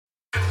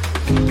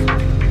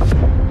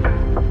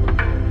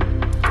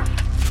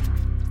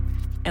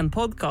En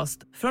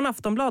podcast från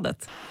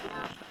Aftonbladet.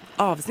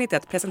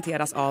 Avsnittet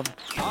presenteras av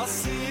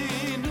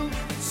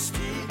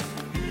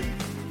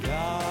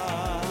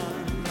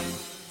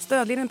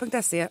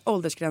Stödlinjen.se,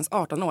 åldersgräns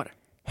 18 år.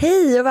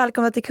 Hej och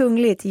välkomna till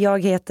Kungligt.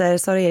 Jag heter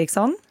Sara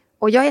Ericsson.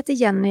 Och jag heter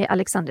Jenny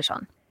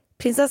Alexandersson.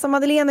 Prinsessan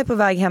Madeleine är på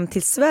väg hem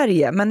till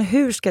Sverige. Men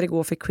hur ska det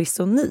gå för Chris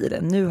och Neil?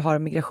 Nu har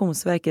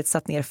Migrationsverket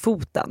satt ner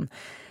foten.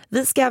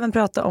 Vi ska även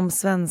prata om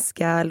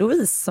svenska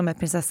Louise som är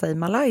prinsessa i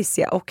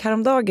Malaysia. Och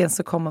häromdagen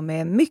så kommer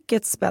med ett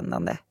mycket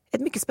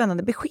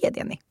spännande besked,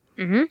 Jenny.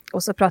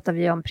 Och så pratar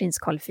vi om prins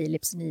Carl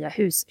Philips nya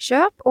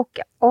husköp och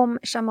om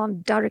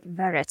Shaman Durek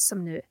Verrett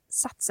som nu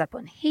satsar på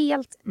en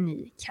helt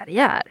ny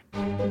karriär.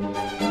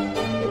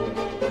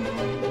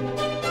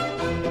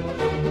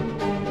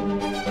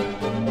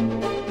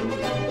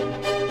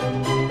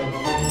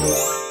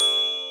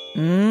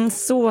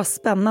 Så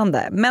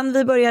spännande. Men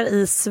vi börjar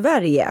i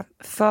Sverige.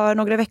 För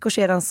några veckor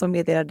sedan så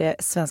meddelade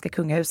svenska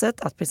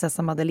kungahuset att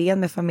prinsessan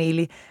Madeleine med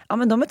familj,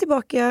 de är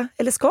tillbaka,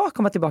 eller ska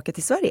komma tillbaka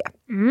till Sverige.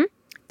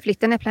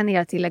 Flytten är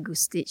planerad till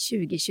augusti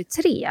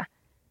 2023.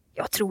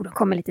 Jag tror de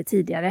kommer lite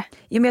tidigare.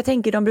 Ja, men jag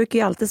tänker, de brukar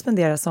ju alltid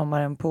spendera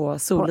sommaren på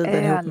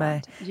Soliden ihop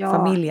med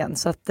familjen.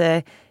 Så att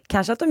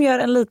kanske att de gör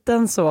en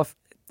liten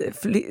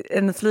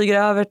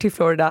flyger över till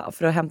Florida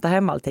för att hämta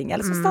hem allting.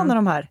 Eller så stannar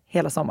de här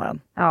hela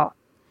sommaren. Ja.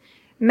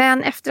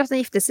 Men efter att de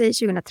gifte sig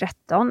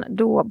 2013,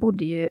 då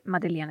bodde ju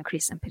Madeleine och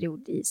Chris en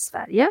period i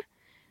Sverige.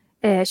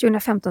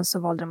 2015 så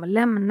valde de att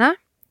lämna.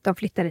 De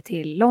flyttade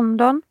till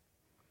London.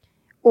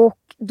 Och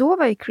då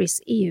var ju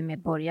Chris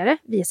EU-medborgare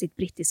via sitt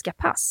brittiska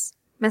pass.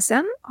 Men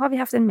sen har vi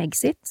haft en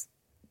Megxit.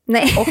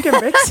 Nej. Och en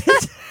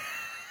Brexit.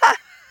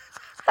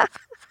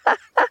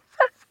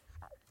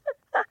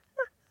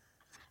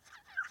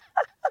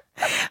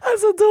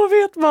 Alltså då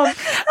vet man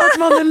att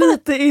man är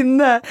lite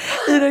inne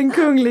i den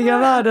kungliga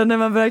världen när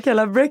man börjar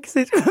kalla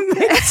Brexit för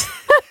Megxit.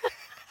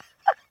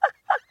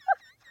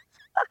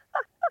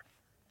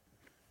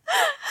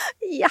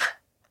 Ja,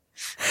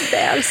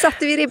 där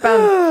satte vi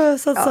ribban.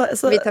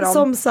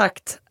 Som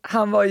sagt,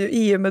 han var ju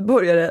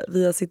EU-medborgare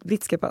via sitt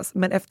brittiska pass.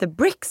 Men efter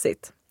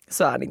Brexit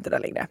så är han inte där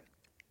längre.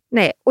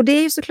 Nej, och det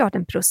är ju såklart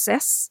en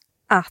process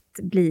att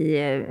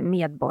bli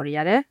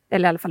medborgare,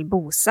 eller i alla fall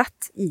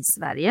bosatt i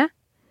Sverige.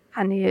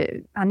 Han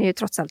är ju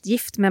trots allt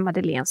gift med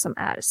Madeleine som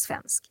är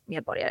svensk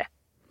medborgare.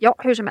 Ja,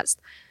 hur som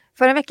helst.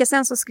 För en vecka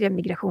sedan så skrev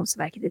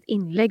Migrationsverket ett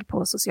inlägg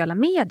på sociala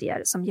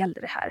medier som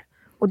gällde det här.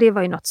 Och det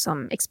var ju något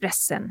som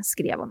Expressen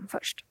skrev om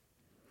först.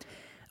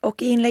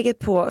 Och i inlägget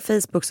på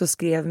Facebook så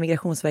skrev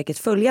Migrationsverket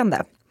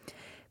följande.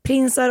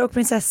 Prinsar och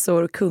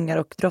prinsessor, kungar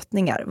och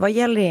drottningar. Vad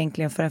gäller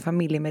egentligen för en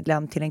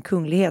familjemedlem till en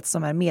kunglighet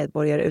som är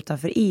medborgare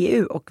utanför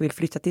EU och vill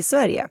flytta till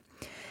Sverige?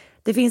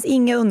 Det finns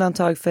inga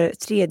undantag för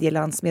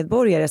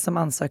tredjelandsmedborgare som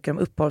ansöker om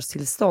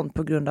uppehållstillstånd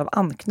på grund av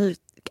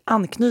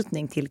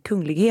anknytning till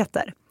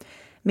kungligheter.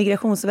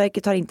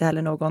 Migrationsverket har inte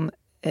heller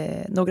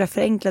några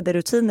förenklade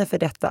rutiner för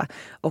detta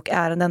och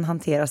ärenden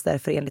hanteras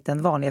därför enligt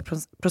den vanliga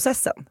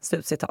processen.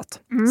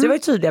 Slutcitat. Så det var ju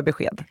tydliga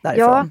besked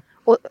därifrån. Ja,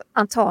 och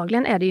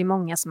antagligen är det ju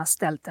många som har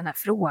ställt den här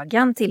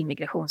frågan till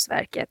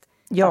Migrationsverket.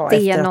 Ja,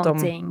 det efter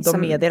att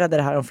de meddelade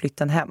det här om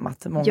flytten hem.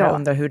 Att många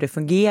undrar hur det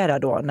fungerar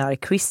då när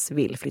Chris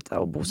vill flytta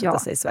och bosätta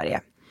sig i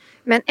Sverige.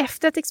 Men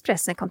efter att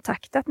Expressen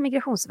kontaktat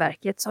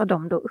Migrationsverket så har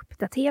de då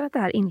uppdaterat det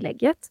här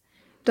inlägget.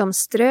 De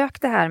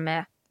strök det här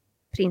med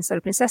prinsar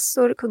och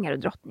prinsessor, kungar och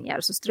drottningar.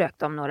 Och så strök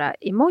de några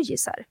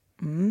emojisar.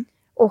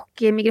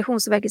 Och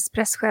Migrationsverkets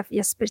presschef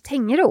Jesper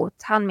Tengroth,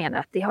 han menar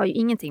att det har ju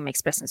ingenting med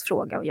Expressens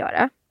fråga att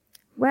göra.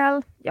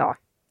 Well, ja.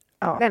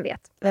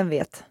 Vem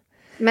vet.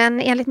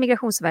 Men enligt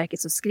Migrationsverket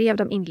så skrev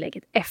de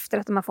inlägget efter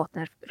att de har fått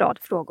en rad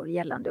frågor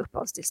gällande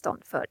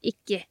uppehållstillstånd för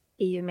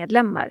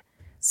icke-EU-medlemmar.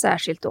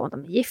 Särskilt då om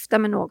de är gifta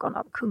med någon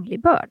av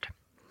kunglig börd.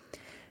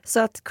 Så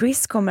att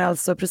Chris kommer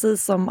alltså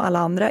precis som alla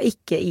andra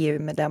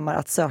icke-EU-medlemmar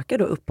att söka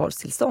då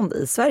uppehållstillstånd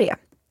i Sverige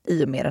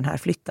i och med den här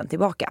flytten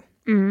tillbaka.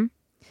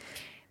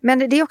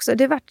 Men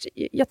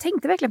jag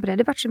tänkte verkligen på det.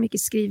 Det var så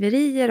mycket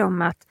skriverier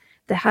om att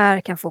det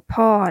här kan få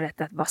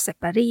paret att vara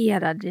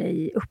separerade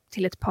i upp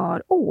till ett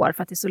par år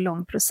för att det är så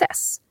lång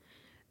process.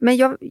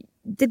 Men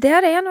det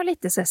där är nog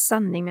lite så här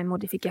sanning med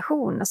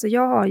modifikation. Alltså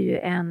jag har ju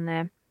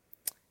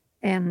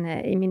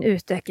i min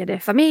utökade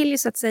familj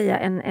så att säga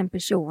en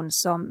person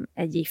som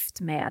är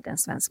gift med en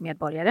svensk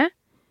medborgare.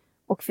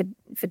 Och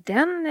för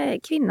den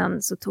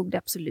kvinnan så tog det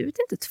absolut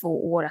inte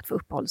 2 år att få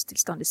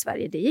uppehållstillstånd i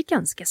Sverige. Det gick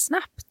ganska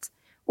snabbt.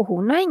 Och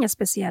hon har inga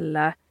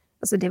speciella,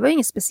 alltså det var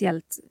inget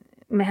speciellt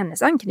med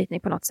hennes anknytning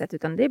på något sätt,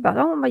 utan det är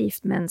bara att hon var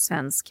gift med en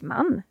svensk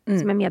man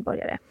som är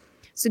medborgare.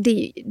 Så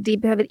det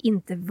behöver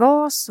inte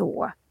vara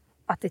så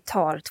att det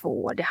tar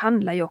 2 år. Det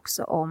handlar ju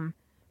också om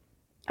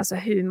alltså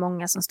hur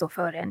många som står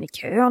före en i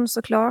kön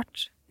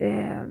såklart.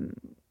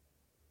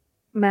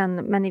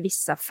 Men i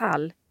vissa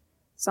fall,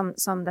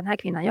 som den här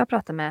kvinnan jag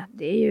pratar med,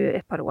 det är ju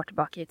ett par år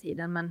tillbaka i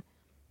tiden, men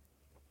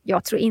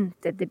jag tror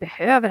inte det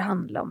behöver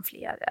handla om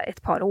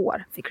ett par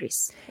år för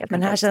Chris.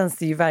 Men här känns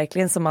det ju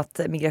verkligen som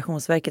att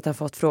Migrationsverket har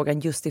fått frågan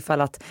just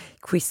ifall att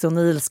Chris och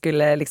Neil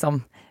skulle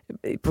liksom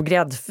på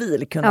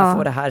gräddfil kunna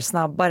få det här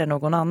snabbare än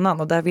någon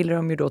annan. Och där ville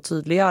de ju då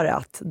tydliggöra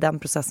att den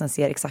processen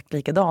ser exakt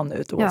likadan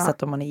ut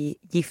oavsett om man är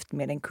gift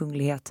med en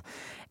kunglighet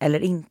eller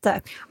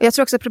inte. Och jag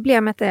tror också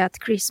problemet är att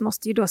Chris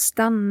måste ju då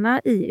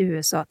stanna i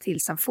USA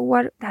tills han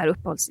får det här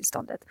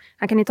uppehållstillståndet.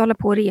 Han kan inte hålla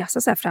på och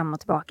resa så här fram och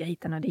tillbaka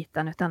hitan och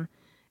ditan, utan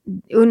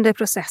under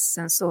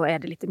processen så är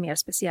det lite mer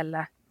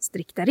speciella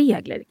strikta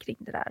regler kring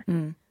det där.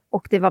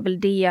 Och det var väl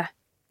det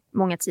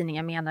många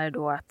tidningar menade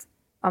då att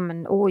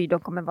de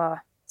kommer vara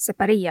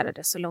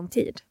separerade så lång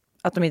tid.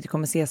 Att de inte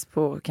kommer ses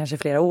på kanske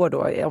flera år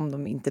då, om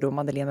de inte då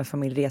Madeleine med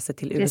familj reser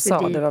till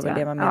USA. Dit, det var väl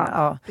det man menade.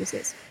 Ja,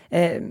 precis.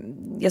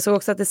 Jag såg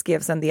också att det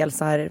skrevs en del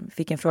så här,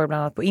 fick en fråga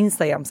bland annat på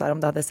Instagram så här, om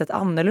det hade sett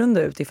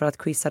annorlunda ut ifall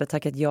att Chris hade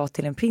tackat ja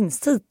till en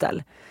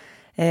prinstitel.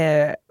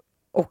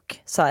 Och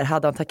så här,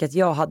 hade han tackat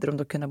ja, hade de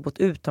då kunnat bo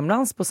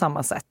utomlands på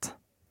samma sätt?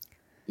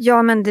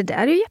 Ja, men det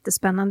där är ju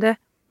jättespännande.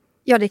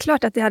 Ja, det är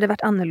klart att det hade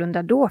varit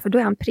annorlunda då, för då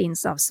är han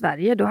prins av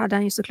Sverige. Då hade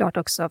han ju såklart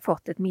också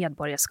fått ett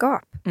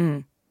medborgarskap.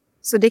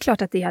 Så det är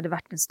klart att det hade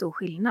varit en stor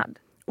skillnad.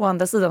 Å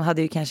andra sidan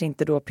hade ju kanske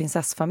inte då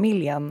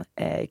prinsessfamiljen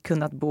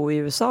kunnat bo i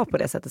USA på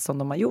det sättet som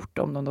de har gjort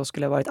om de då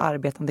skulle ha varit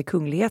arbetande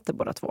kungligheter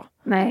båda två.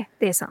 Nej,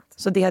 det är sant.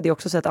 Så det hade ju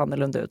också sett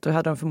annorlunda ut. Då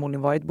hade de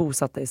förmodligen varit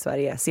bosatta i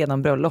Sverige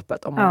sedan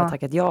bröllopet om man hade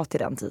tackat ja till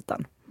den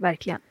titeln.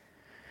 Verkligen.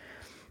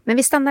 Men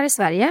vi stannar i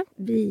Sverige.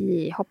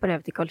 Vi hoppar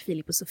över till Carl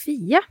Philip och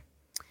Sofia.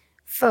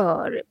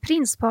 För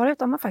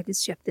prinsparet har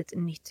faktiskt köpt ett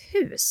nytt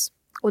hus.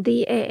 Och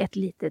det är ett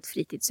litet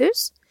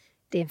fritidshus.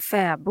 Det är en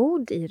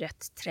fäbod i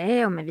rött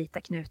trä och med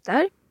vita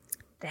knutar.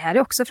 Det här är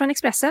också från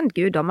Expressen.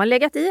 Gud, de har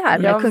legat i här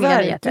med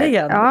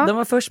verkligen. Ja. De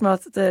var först med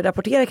att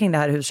rapportera kring det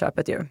här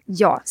husköpet ju.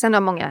 Ja, sen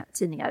har många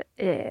tidningar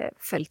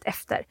följt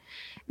efter.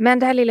 Men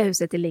det här lilla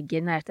huset det ligger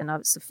i närheten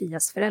av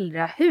Sofias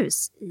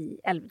föräldrahus i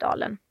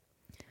Älvdalen.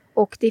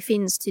 Och det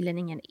finns tydligen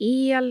ingen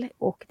el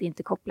och det är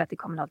inte kopplat till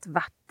kommunalt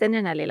vatten i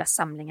den här lilla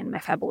samlingen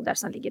med fäbodar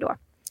som ligger då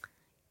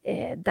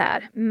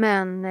där.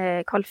 Men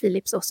Carl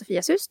Philips och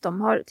Sofias hus,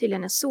 de har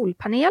tydligen en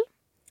solpanel.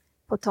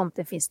 På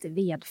tomten finns det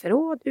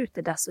vedförråd,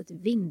 utedass och ett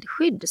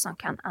vindskydd som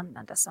kan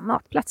användas som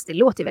matplats. Det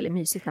låter väldigt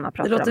mysigt när man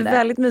pratar om det. Det låter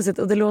väldigt mysigt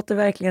och det låter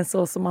verkligen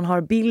så som man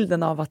har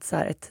bilden av att så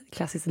här, ett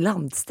klassiskt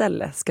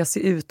landställe ska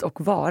se ut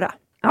och vara.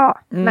 Ja,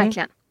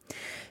 verkligen.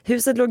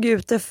 Huset låg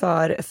ute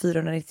för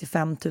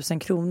 495 000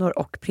 kronor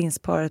och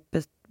prinsparet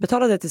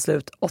betalade till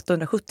slut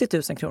 870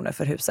 000 kronor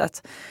för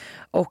huset.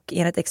 Och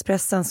enligt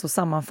Expressen så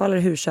sammanfaller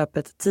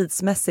husköpet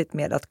tidsmässigt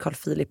med att Carl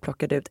Philip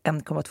plockade ut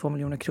 1,2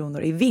 miljoner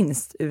kronor i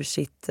vinst ur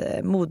sitt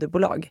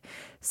moderbolag,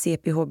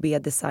 CPHB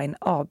Design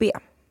AB.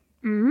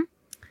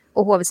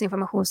 Och HVs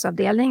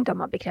informationsavdelning, de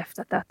har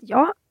bekräftat att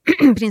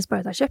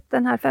prinsparet har köpt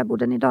den här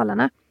fäboden i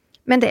Dalarna.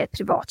 Men det är ett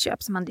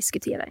privatköp så man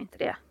diskuterar inte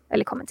det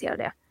eller kommenterar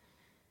det.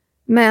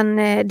 Men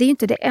det är ju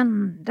inte det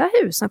enda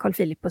hus som Carl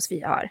Philip och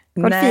Sofia har.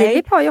 Carl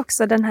Philip har ju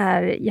också den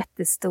här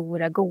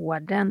jättestora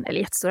gården, eller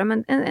jättestora,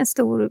 men en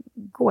stor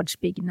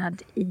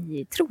gårdsbyggnad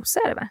i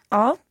Trosor, va?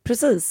 Ja,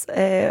 precis.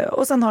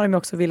 Och sen har de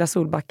också Villa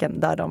Solbacken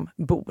där de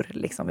bor,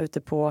 liksom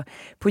ute på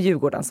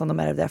Djurgården som de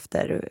ärvde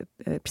efter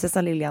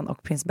prinsessan Lilian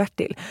och prins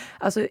Bertil.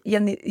 Alltså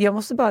Jenny, jag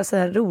måste bara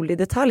säga en rolig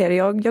detalj.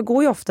 Jag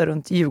går ju ofta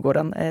runt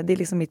Djurgården. Det är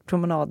liksom mitt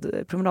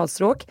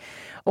promenadstråk.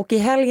 Och i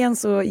helgen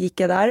så gick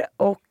jag där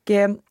och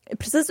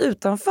precis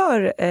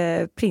utanför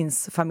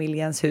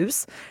prinsfamiljens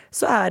hus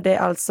så är det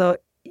alltså,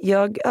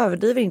 jag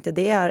överdriver inte,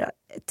 det är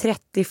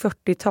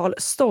 30-40-tal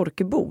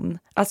storkbon.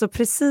 Alltså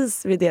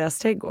precis vid deras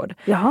trädgård.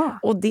 Jaha.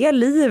 Och det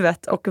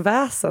livet och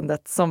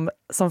väsendet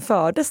som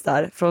fördes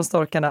där från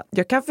storkarna,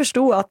 jag kan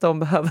förstå att de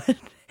behöver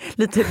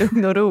lite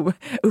lugn och ro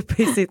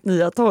uppe i sitt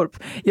nya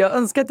torp. Jag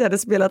önskar att jag hade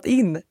spelat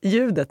in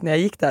ljudet när jag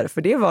gick där,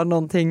 för det var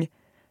någonting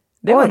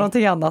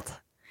annat.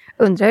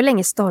 Undrar hur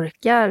länge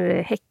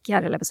storkar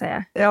häckar, eller vad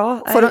säga.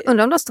 Ja,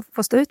 undrar om de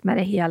får stå ut med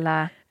det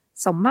hela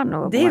sommaren.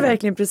 Och det är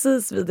verkligen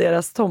precis vid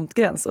deras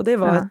tomtgräns. Och det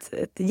var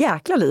ett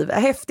jäkla liv.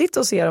 Häftigt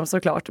att se dem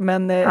såklart,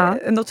 men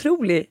en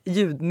otrolig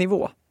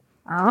ljudnivå.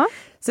 Ja.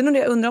 Sen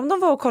undrar om de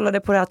var och kollade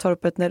på det här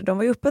torpet när de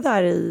var uppe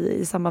där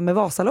i samband med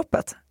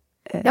Vasaloppet.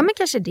 Ja, men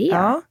kanske det.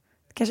 Ja,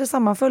 kanske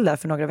sammanföll där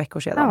för några veckor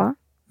sedan. Ja.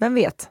 Vem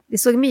vet? Det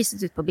såg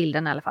mysigt ut på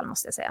bilden i alla fall,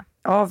 måste jag säga.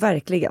 Ja,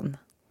 verkligen.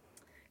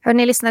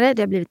 Hörrni lyssnare,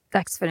 det har blivit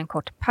dags för en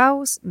kort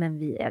paus, men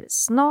vi är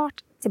snart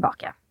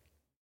tillbaka.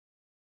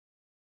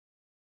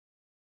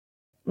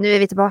 Nu är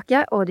vi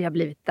tillbaka och det har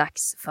blivit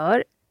dags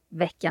för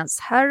veckans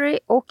Harry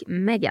och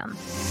Meghan.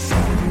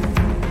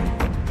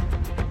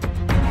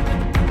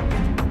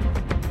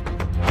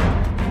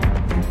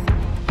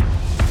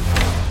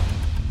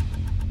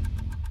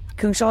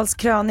 Kung Charles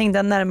kröning,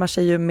 den närmar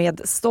sig ju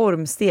med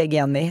stormsteg,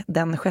 Jenny.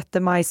 Den 6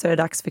 maj så är det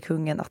dags för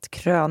kungen att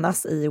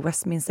krönas i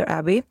Westminster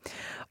Abbey.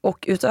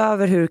 Och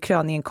utöver hur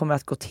kröningen kommer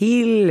att gå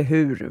till,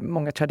 hur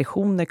många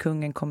traditioner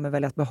kungen kommer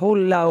välja att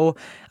behålla och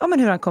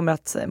hur han kommer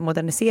att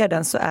modernisera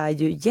den, så är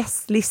ju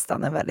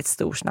gästlistan en väldigt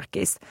stor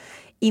snackis.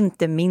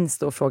 Inte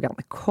minst då frågan,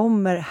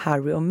 kommer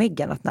Harry och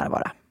Meghan att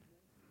närvara?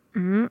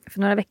 För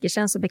några veckor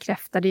sedan så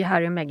bekräftade ju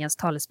Harry och Meghans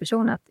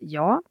talesperson att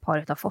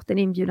paret har fått en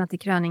inbjudan till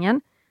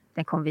kröningen.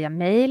 Den kom via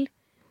mail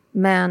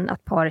Men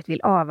att paret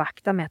vill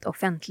avvakta med att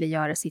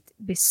offentliggöra sitt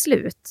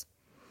beslut.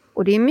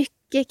 Och det är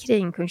mycket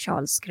kring kung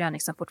Charles kröning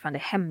som fortfarande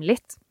är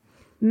hemligt.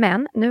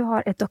 Men nu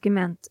har ett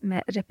dokument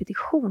med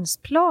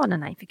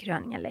repetitionsplanerna inför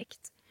kröningen läckt.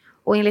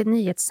 Och enligt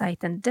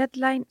nyhetssajten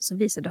Deadline så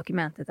visar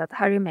dokumentet att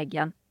Harry och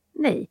Meghan,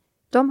 nej,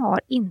 de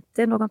har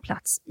inte någon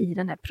plats i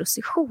den här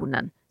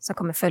processionen som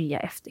kommer följa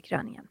efter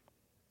kröningen.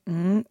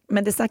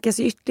 Men det snackas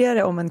ju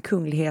ytterligare om en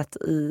kunglighet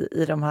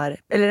i de här,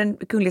 eller en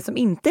kunglighet som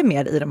inte är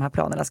med i de här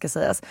planerna ska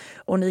sägas.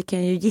 Och ni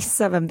kan ju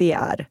gissa vem det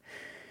är.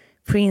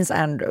 Prins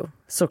Andrew,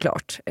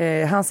 såklart.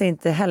 Han ser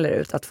inte heller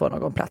ut att få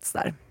någon plats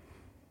där.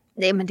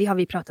 Nej, men det har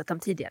vi pratat om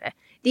tidigare.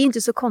 Det är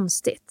inte så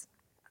konstigt.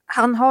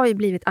 Han har ju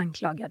blivit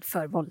anklagad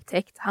för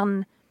våldtäkt.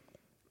 Han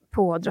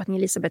på drottning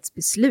Elisabeths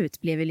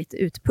beslut blev lite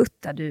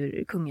utputtad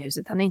ur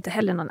kungahuset. Han är inte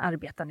heller någon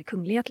arbetande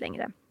kunglighet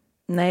längre.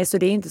 Nej, så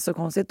det är inte så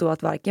konstigt då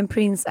att varken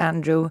prins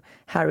Andrew,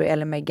 Harry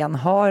eller Meghan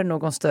har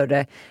någon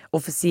större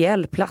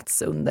officiell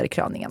plats under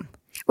kröningen.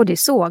 Och det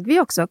såg vi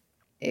också.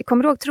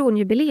 Kommer du ihåg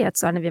tronjubileet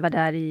så när vi var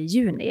där i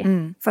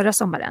juni förra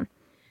sommaren?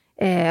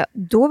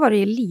 Då var det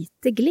ju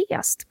lite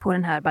glest på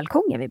den här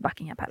balkongen vid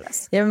Buckingham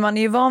Palace. Ja, men man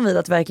är ju van vid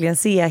att verkligen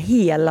se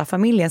hela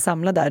familjen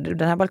samlad där.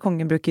 Den här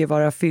balkongen brukar ju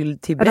vara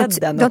fylld till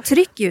bredden. De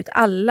trycker ut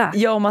alla.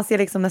 Ja, och man ser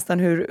liksom nästan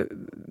hur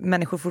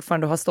människor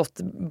fortfarande har stått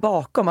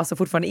bakom, alltså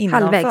fortfarande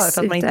innanför halvvägs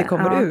för att man ute, inte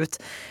kommer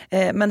ut.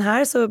 Men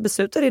här så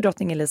beslutade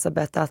drottning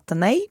Elisabeth att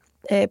nej,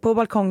 på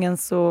balkongen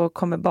så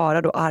kommer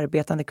bara då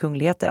arbetande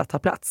kungligheter att ta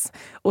plats.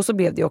 Och så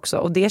blev det också.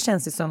 Och det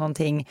känns ju som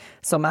någonting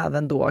som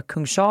även då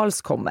kung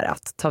Charles kommer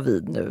att ta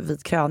vid nu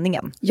vid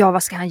kröningen. Ja,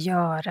 vad ska han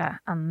göra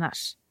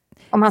annars?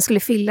 Om han skulle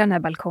fylla den här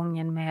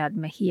balkongen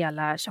med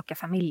hela tjocka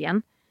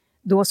familjen,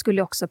 då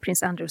skulle också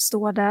prins Andrew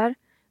stå där.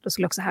 Då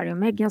skulle också Harry och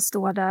Meghan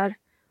stå där.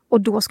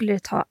 Och då skulle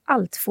det ta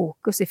allt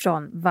fokus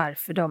ifrån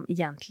varför de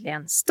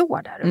egentligen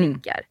står där och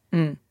vinkar.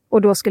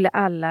 Och då skulle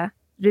alla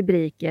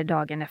rubriker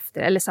dagen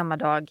efter, eller samma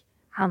dag,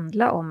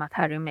 handla om att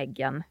Harry och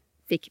Meghan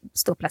fick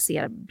stå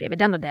placerade bredvid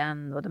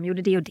den och de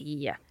gjorde det och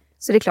det.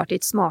 Så det är klart det är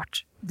ett smart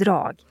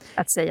drag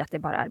att säga att det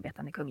är bara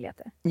arbetande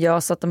kungligheter.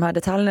 Ja, så att de här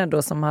detaljerna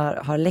då som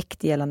har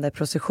läckt gällande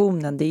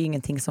processionen, det är ju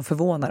ingenting som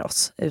förvånar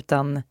oss.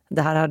 Utan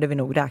det här hade vi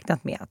nog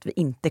räknat med att vi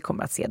inte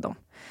kommer att se dem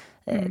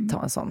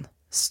ta en sån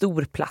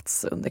stor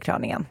plats under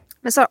kröningen.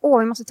 Men Sara,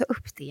 vi måste ta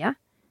upp det.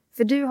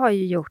 För du har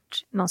ju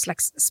gjort någon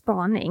slags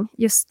spaning.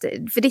 Just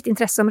för ditt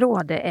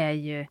intresseområde är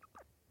ju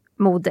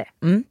mode.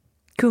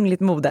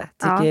 Kungligt mode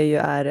tycker jag ju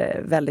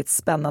är väldigt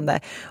spännande.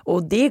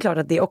 Och det är klart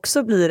att det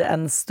också blir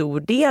en stor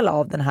del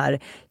av den här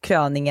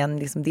kröningen.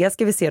 Liksom dels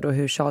ska vi se då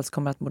hur Charles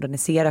kommer att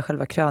modernisera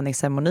själva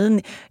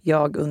kröningsceremonin.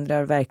 Jag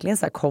undrar verkligen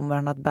så här, kommer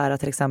han att bära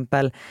till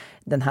exempel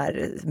den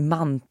här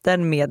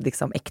manteln med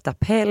liksom äkta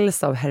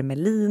päls av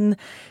hermelin?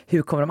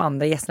 Hur kommer de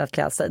andra gästerna att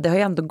klä sig? Det har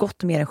ju ändå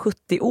gått mer än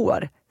 70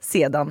 år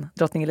sedan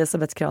drottning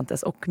Elisabeth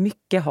kröntes och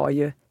mycket har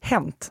ju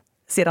hänt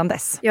sedan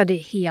dess. Ja, det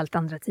är helt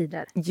andra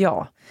tider.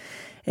 Ja.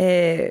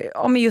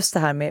 Men just det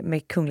här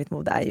med kungligt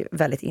mode är ju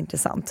väldigt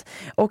intressant.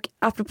 Och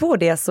apropå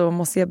det så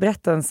måste jag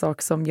berätta en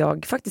sak som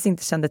jag faktiskt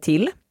inte kände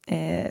till.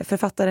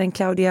 Författaren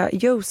Claudia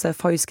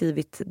Joseph har ju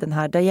skrivit den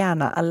här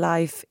Diana, A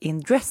Life in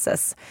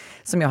Dresses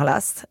som jag har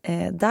läst.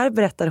 Där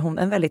berättar hon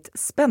en väldigt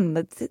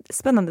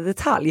spännande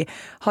detalj.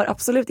 Har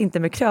absolut inte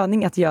med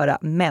kröning att göra,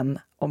 men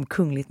om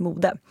kungligt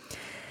mode.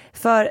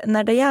 För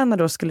när Diana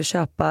då skulle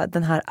köpa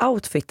den här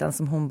outfiten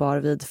som hon bar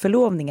vid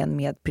förlovningen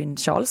med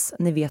prins Charles,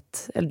 ni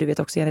vet, eller du vet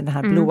också den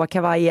här blåa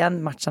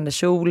kavajen, matchande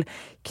kjol,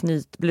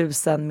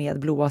 knytblusen med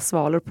blåa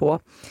svalor på.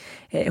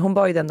 Hon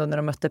bar ju den då när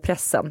de mötte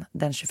pressen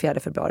den 24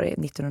 februari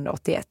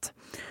 1981.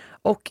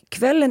 Och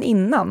kvällen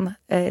innan,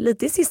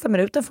 lite i sista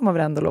minuten får man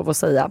väl ändå lov att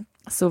säga,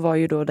 så var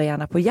ju då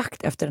Diana på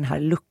jakt efter den här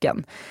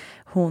looken.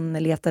 Hon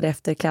letade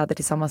efter kläder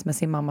tillsammans med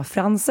sin mamma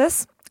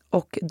Frances.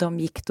 Och de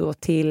gick då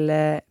till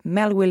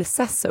Melville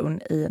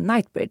Sassoon i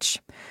Knightsbridge.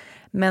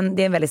 Men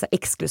det är en väldigt så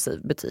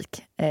exklusiv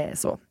butik.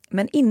 Så.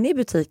 Men inne i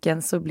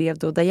butiken så blev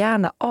då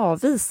Diana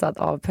avvisad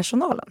av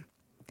personalen.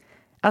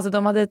 Alltså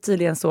de hade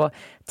tydligen så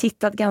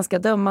tittat ganska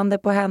dömande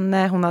på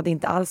henne. Hon hade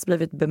inte alls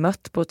blivit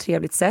bemött på ett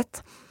trevligt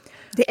sätt.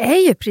 Det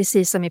är ju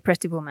precis som i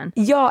Pretty Woman.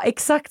 Ja,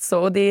 exakt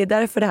så. Och det är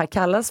därför det här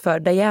kallas för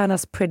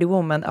Dianas Pretty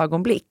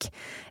Woman-ögonblick.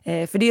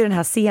 För det är ju den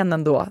här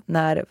scenen då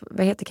när,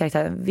 vad heter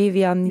karaktären?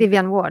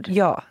 Vivian Ward.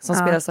 Ja, som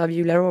spelas av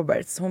Julia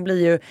Roberts. Hon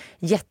blir ju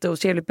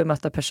jätteotrevligt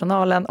bemött av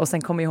personalen och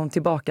sen kommer hon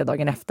tillbaka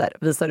dagen efter,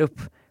 visar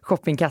upp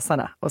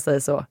shoppingkassarna och säger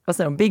så, vad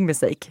säger hon? Big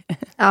mistake.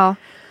 Ja.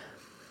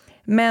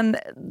 Men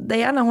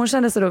Diana, hon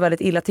kände sig då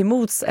väldigt illa till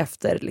mots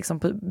efter liksom,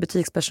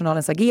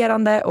 butikspersonalens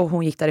agerande och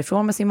hon gick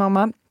därifrån med sin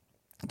mamma.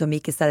 De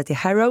gick istället till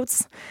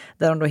Harrods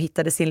där de då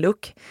hittade sin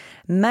look.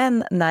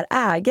 Men när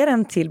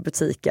ägaren till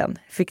butiken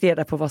fick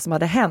reda på vad som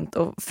hade hänt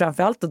och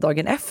framförallt då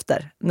dagen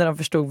efter när de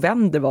förstod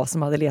vem det var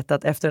som hade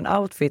letat efter en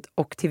outfit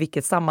och till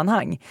vilket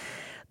sammanhang,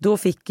 då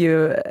fick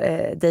ju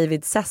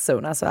David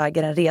Sassoon, alltså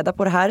ägaren, reda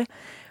på det här.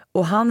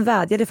 Och han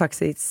vädjade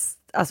faktiskt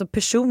alltså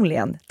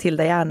personligen till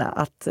Diana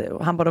att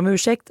han bad om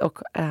ursäkt och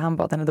han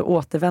bad henne då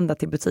återvända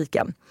till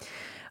butiken.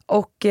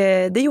 Och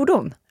det gjorde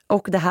hon.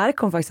 Och det här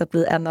kommer faktiskt att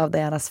bli en av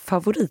Dianas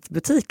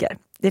favoritbutiker.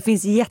 Det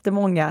finns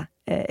jättemånga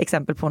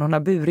exempel på när hon har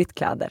burit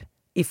kläder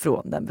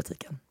ifrån den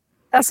butiken.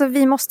 Alltså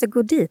vi måste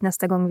gå dit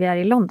nästa gång vi är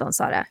i London,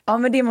 Sara. Ja,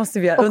 men det måste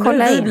vi göra.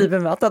 Undrar hur vi blir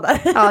bemöta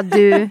där.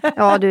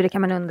 Ja, du, det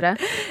kan man undra.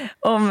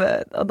 Om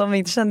de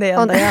inte kände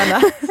igen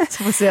Diana.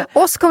 Så får se.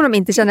 Oss kommer de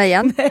inte känna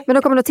igen. Nej. Men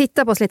de kommer att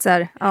titta på oss lite så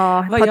här.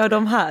 Ja, vad gör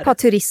de här? Par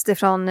turister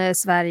från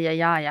Sverige,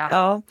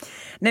 ja.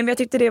 Nej, men jag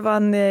tyckte det var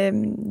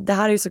det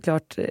här är ju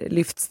såklart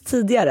lyfts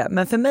tidigare.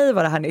 Men för mig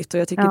var det här nytt och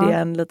jag tycker det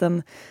är en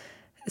liten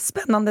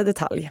spännande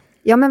detalj.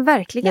 Ja, men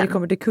verkligen. När det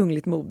kommer till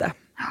kungligt mode.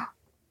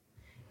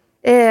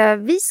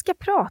 Vi ska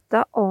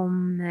prata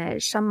om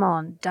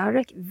Shaman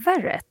Durek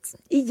Verrett.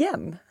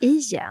 Igen.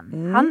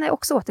 Han är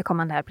också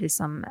återkommande här, precis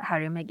som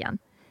Harry och Meghan.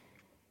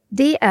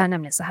 Det är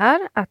nämligen så här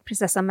att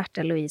prinsessan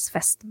Louise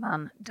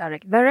fästman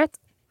Durek Verrett,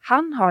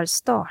 han har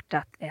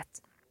startat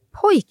ett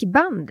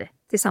pojkband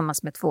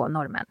tillsammans med 2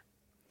 norrmän.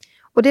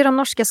 Och det är de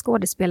norska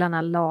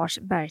skådespelarna Lars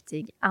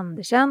Bertig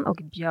Andersen och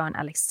Björn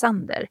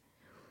Alexander.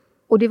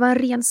 Och det var en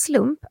ren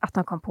slump att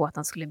de kom på att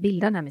de skulle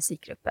bilda den här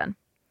musikgruppen.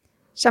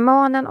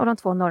 Shamanen och de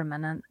 2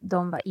 norrmännen,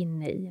 de var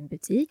inne i en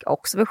butik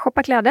också för att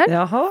shoppa kläder.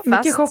 Jaha,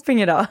 mycket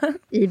shopping idag.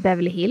 I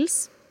Beverly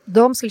Hills.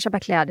 De skulle köpa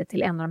kläder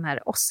till en av de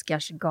här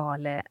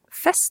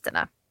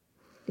Oscarsgalefesterna.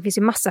 Det finns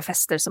ju massa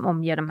fester som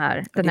omger den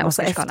här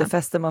Oscarsgalan.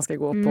 Efterfester man ska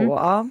gå på.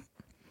 Ja.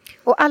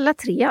 Och alla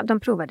 3, de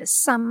provade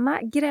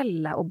samma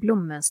grälla och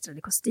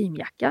blommönstrade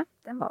kostymjacka.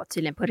 Den var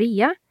tydligen på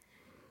rea.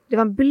 Det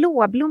var en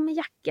blåblommig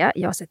jacka.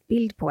 Jag har sett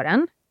bild på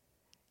den.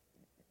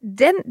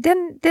 Den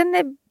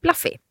är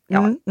bluffig.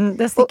 Ja.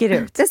 Den sticker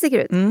ut. Den sticker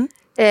ut.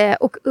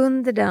 Och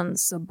under den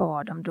så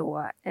bar de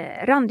då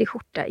randig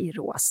skjorta i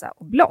rosa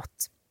och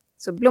blått.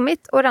 Så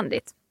blommigt och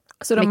randigt.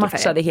 Så de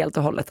matchade helt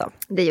och hållet då?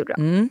 Det gjorde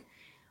de.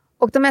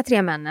 Och de här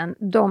 3 männen,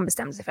 de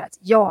bestämde sig för att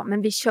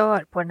men vi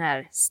kör på den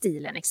här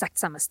stilen, exakt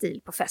samma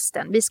stil på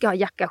festen. Vi ska ha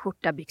jacka,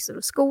 skjorta, byxor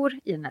och skor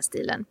i den här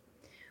stilen.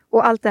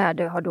 Och allt det här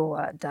det har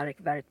då Durek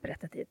Verrett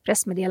berättat i ett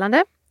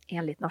pressmeddelande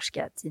enligt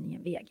norska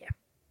tidningen VG.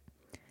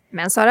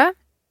 Men Sara,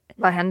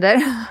 vad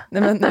händer?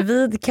 Nej, men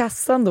vid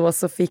kassan då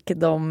så fick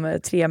de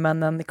 3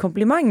 männen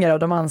komplimanger av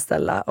de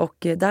anställda och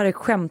Durek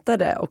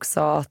skämtade och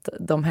sa att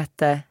de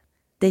hette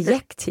The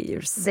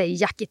Jacketeers. The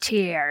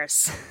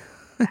Jacketeers.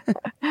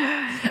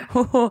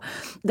 Och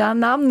det här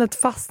namnet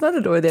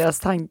fastnade då i deras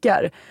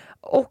tankar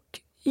och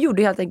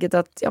gjorde helt enkelt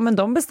att men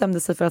de bestämde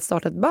sig för att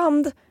starta ett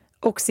band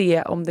och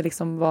se om det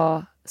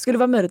liksom skulle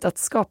vara möjligt att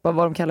skapa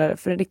vad de kallar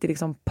för en riktig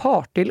liksom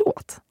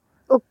partylåt.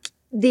 Och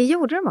det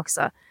gjorde de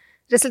också.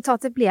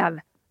 Resultatet blev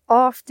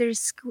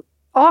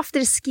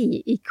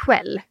Afterski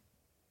ikväll.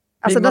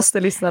 Alltså vi måste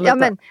lyssna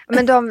lite.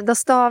 Men de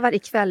stavar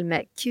ikväll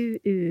med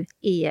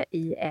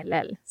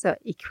Q-U-E-I-L-L. Så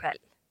ikväll.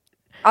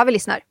 Ja, vi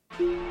lyssnar.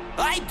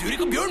 Hej,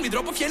 Durek och Björn, vi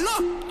drar på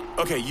fjällen.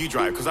 Okay, you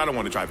drive, because I don't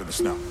want to drive in the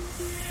snow.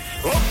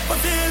 Hoppa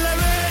till en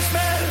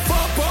vägsmäll, få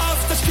på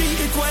afterski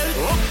ikväll.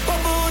 Hoppa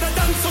båda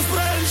dans och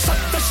spräll,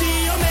 satta ski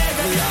och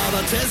mega. Jag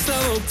har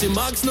testat upp till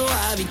max, nu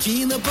är vi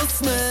kina på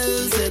smäll.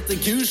 Sätter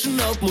kursen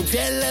upp mot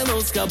fjällen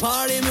och ska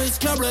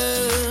partymusklar blö.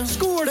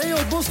 Skåla,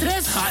 jobb och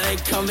stress. Ja, det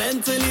kan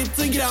vänta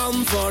lite grann,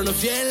 för när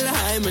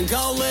fjällheimen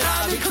kallar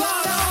är vi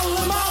klara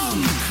alla man.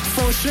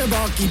 Forse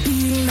bak i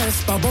bilen,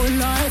 espa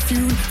bolla är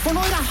fjul. For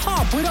når jeg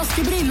har på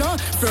raske briller,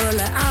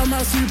 føler jeg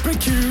meg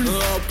superkul.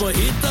 Opp på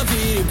hytta,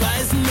 fyr i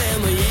peisen med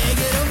noen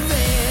jeger og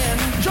ved.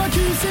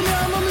 Jacuzzi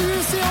med noen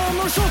mus i og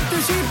noen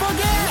shotteski på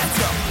G. Let's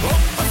go!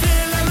 Hoppa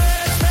til en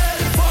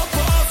smell, få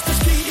på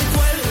afterski i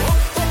kveld.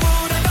 Hoppa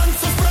både dans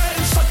og sprell,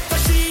 satta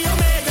ski og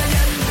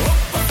megahjell.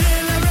 Hoppa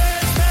til en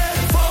smell,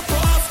 få på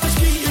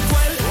afterski i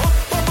kveld.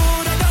 Hoppa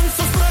både dans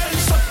og sprell,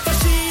 satta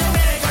ski og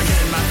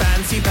megahjell. My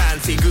fancy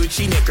pantsy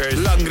Gucci knickers,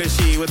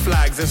 langreski with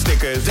flags and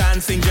stickers,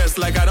 dancing just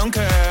like I don't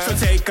care. So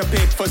take a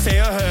pic for say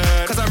or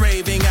her, cause I'm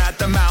raving at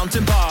the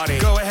mountain party.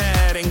 Go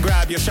ahead and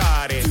grab your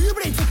shawty.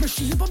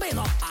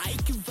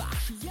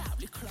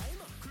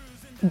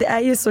 Det är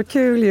ju så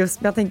kul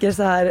just, jag tänker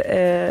så här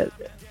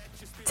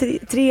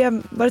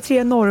var det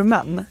 3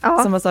 norrmän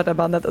som har startat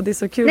bandet och det är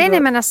så kul.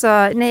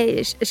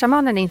 Nej,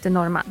 shamanen är inte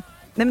norrman.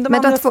 Nej, men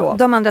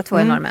de andra två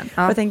är norrmän.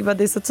 Ja. Jag tänker på att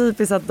det är så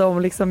typiskt att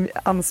de liksom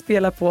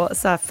anspelar på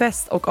så här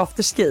fest och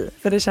afterski,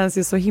 för det känns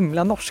ju så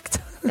himla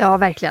norskt. Ja,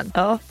 verkligen.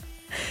 Ja.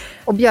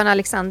 Och Björn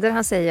Alexander,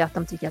 han säger att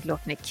de tycker att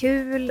låten är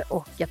kul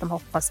och att de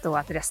hoppas då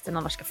att resten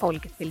av norska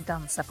folket vill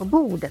dansa på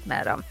bordet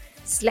med dem.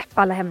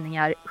 Släppa alla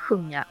hämningar,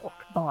 sjunga och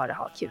bara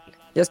ha kul.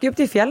 Jag ska upp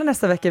till fjällen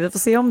nästa vecka. Vi får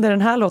se om det är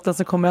den här låten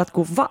som kommer att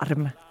gå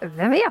varm.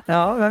 Vem vet?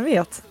 Ja, vem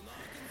vet.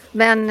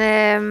 Men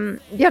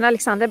Björn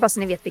Alexander, bara så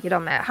ni vet vilka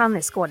de är, han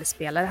är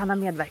skådespelare. Han har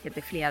medverkat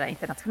i flera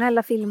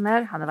internationella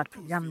filmer. Han har varit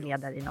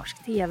programledare i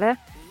norsk tv.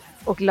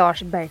 Och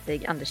Lars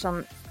Bertig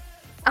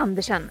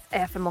Andersen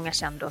är för många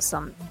känd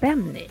som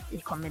Benny i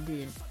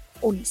komedin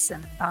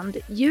Olsenband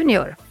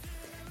Junior.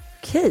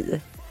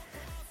 Okej.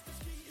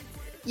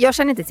 Jag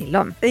känner inte till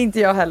dem. Inte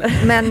jag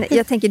heller. Men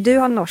jag tänker, du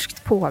har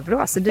norskt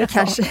påbrå, så du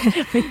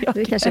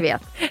kanske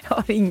vet. Jag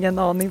har ingen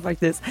aning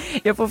faktiskt.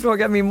 Jag får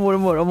fråga min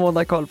mormor om hon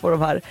har koll på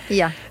de här.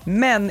 Ja.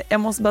 Men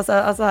jag måste bara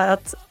säga alltså här,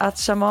 att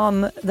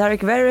Shaman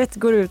Durek Verrett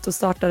går ut och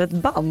startar ett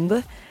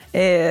band.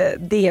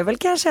 Det är väl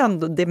kanske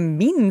ändå det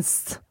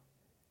minst,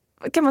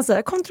 kan man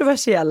säga,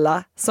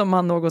 kontroversiella som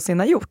han någonsin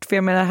har gjort. För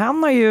jag menar,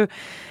 han har ju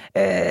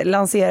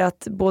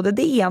lanserat både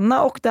det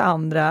ena och det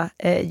andra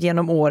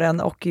genom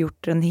åren och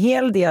gjort en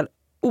hel del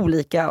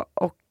olika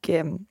och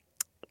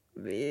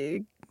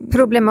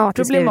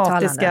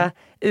problematiska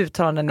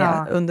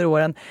uttalanden under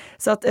åren.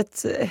 Så att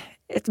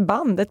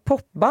ett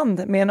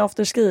popband med en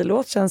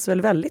afterski-låt känns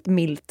väl väldigt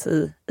milt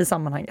i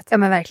sammanhanget. Ja,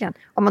 men verkligen.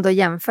 Om man då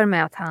jämför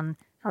med att han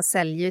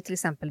säljer ju till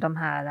exempel de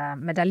här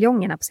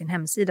medaljongerna på sin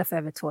hemsida för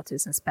över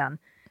 2000 spänn.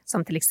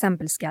 Som till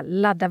exempel ska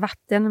ladda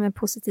vatten med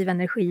positiv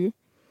energi.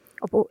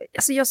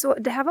 Alltså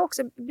det här var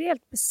också, det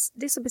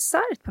är så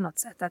bisarrt på något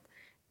sätt att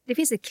det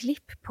finns ett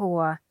klipp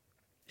på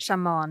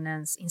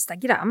shamanens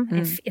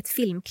Instagram, ett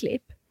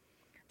filmklipp,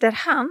 där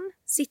han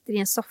sitter i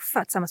en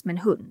soffa tillsammans med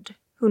en hund.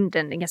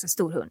 Hunden är en ganska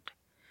stor hund.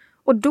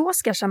 Och då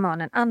ska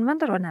shamanen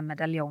använda då den här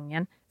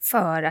medaljongen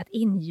för att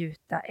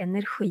ingjuta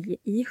energi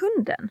i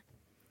hunden.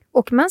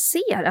 Och man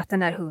ser att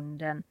den här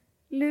hunden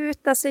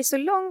lutar sig så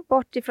långt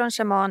bort ifrån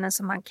shamanen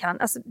som man kan.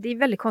 Alltså det är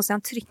väldigt konstigt.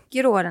 Han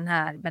trycker då den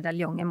här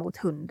medaljongen mot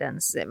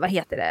hundens, vad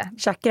heter det?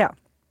 Chakra.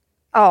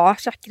 Ja,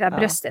 chakra,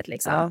 bröstet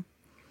liksom. Ja.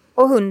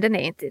 Och hunden är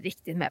inte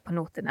riktigt med på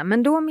noterna.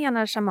 Men då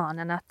menar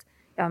shamanen att,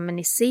 ja men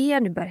ni ser,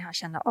 nu börjar han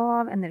känna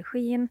av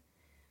energin.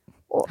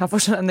 Och, han får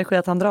sån energi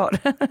att han drar.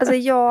 Alltså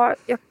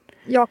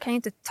jag kan ju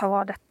inte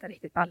ta detta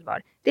riktigt på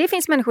allvar. Det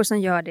finns människor som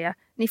gör det.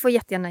 Ni får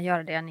jättegärna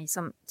göra det, ni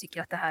som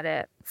tycker att det här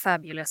är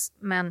fabulous.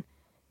 Men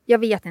jag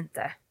vet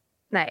inte.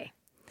 Nej.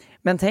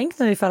 Men tänk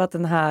nu ifall att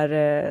den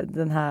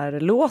här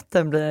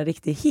låten blir en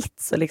riktig hit.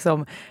 Så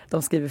liksom,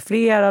 de skriver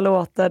flera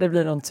låtar, det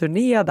blir någon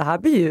turné. Det här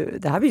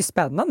blir ju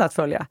spännande att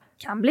följa.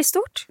 Kan bli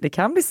stort. Det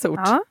kan bli stort.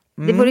 Ja,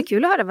 det vore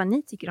kul att höra vad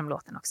ni tycker om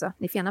låten också.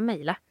 Ni får gärna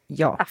mejla.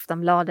 Ja.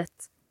 Aftonbladet.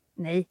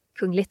 Nej,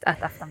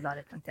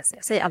 kungligt@aftonbladet.se.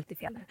 Jag säger alltid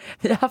fel.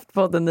 Vi har haft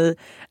podden i,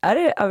 är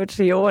det över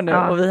 3 år nu?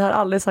 Och vi har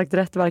aldrig sagt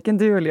rätt, varken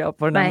du eller jag,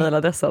 på den här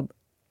mejladressen.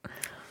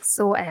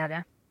 Så är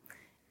det.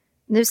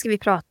 Nu ska vi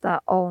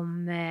prata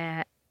om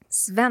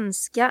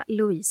svenska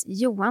Louise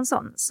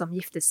Johansson som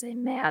gifte sig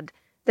med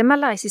den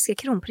malaysiska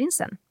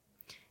kronprinsen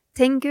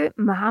Tengku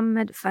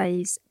Mohammed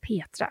Faiz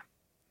Petra.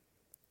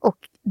 Och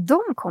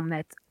de kom med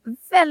ett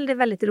väldigt,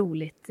 väldigt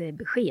roligt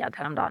besked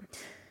häromdagen.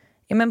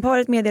 Ja, men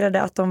paret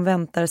meddelade att de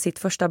väntar sitt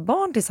första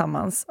barn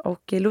tillsammans.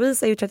 Och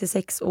Louise är ju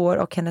 36 år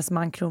och hennes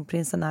man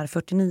kronprinsen är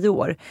 49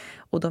 år.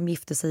 Och de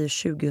gifte sig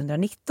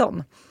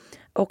 2019.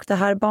 Och det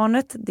här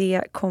barnet,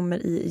 det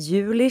kommer i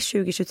juli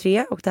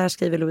 2023 och det här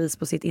skriver Louise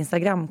på sitt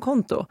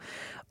Instagramkonto.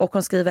 Och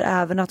hon skriver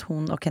även att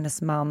hon och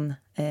hennes man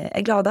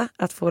är glada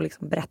att få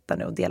liksom berätta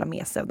nu och dela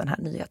med sig av den här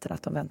nyheten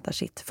att de väntar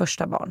sitt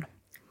första barn.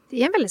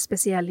 Det är en väldigt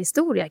speciell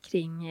historia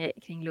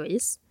kring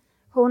Louise.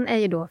 Hon är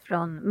ju då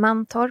från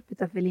Mantorp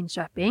utanför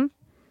Linköping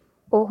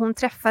och hon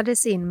träffade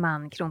sin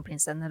man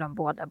kronprinsen när de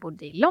båda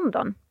bodde i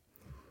London.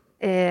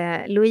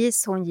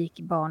 Louise, hon gick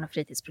barn- och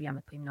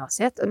fritidsprogrammet på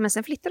gymnasiet. Men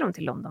sen flyttade hon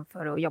till London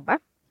för att jobba.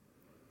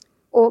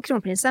 Och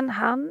kronprinsen,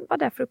 han var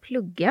där för att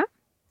plugga.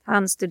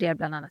 Han studerade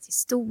bland annat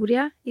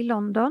historia i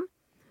London.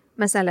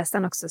 Men sen läste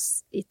han också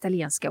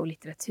italienska och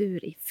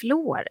litteratur i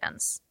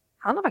Florens.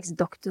 Han har faktiskt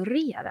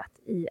doktorerat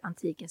i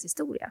antikens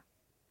historia.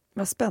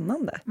 Vad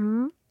spännande.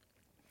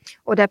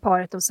 Och det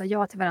paret, de sa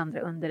ja till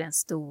varandra under en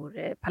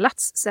stor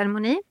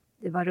palatsceremoni.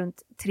 Det var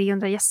runt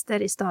 300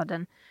 gäster i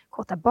staden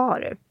Kontakt.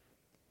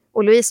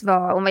 Och Louise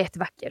hon var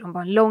jättevacker. Hon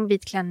var en lång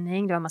vit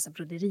klänning. Det var en massa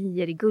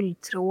broderier i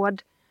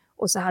guldtråd.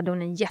 Och så hade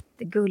hon en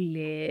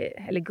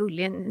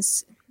en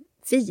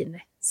fin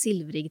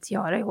silvrig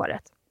tiara i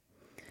håret.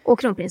 Och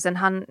kronprinsen,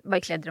 han var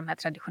klädd i de här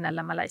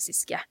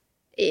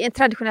en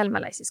traditionell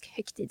malaysisk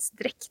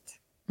högtidsdräkt.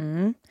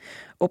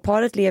 Och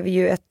paret lever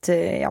ju ett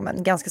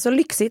ganska så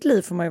lyxigt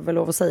liv, får man ju väl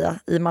lov att säga,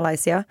 i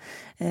Malaysia.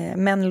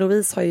 Men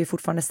Louise har ju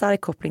fortfarande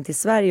stark koppling till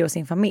Sverige och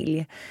sin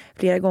familj.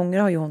 Flera gånger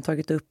har ju hon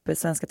tagit upp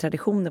svenska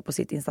traditioner på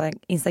sitt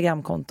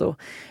Instagramkonto.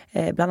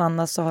 Bland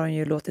annat så har hon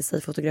ju låtit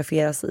sig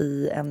fotograferas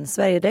i en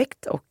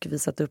Sverigedräkt och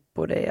visat upp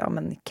både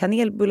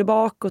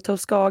kanelbullebak och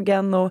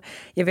toastskagen. Och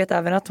jag vet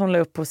även att hon la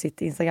upp på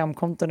sitt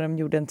Instagramkonto när de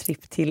gjorde en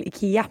tripp till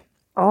Ikea.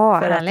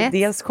 För att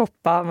dels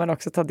shoppa men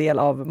också ta del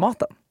av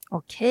maten.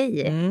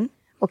 Okej.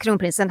 Och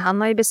kronprinsen,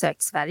 han har ju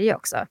besökt Sverige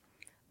också.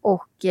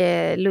 Och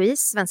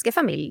Louise svenska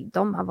familj,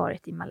 de har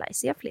varit i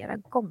Malaysia flera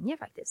gånger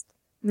faktiskt.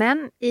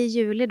 Men i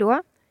juli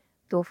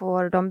då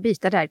får de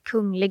byta det här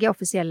kungliga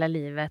officiella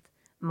livet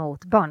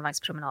mot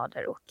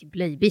barnvagnspromenader och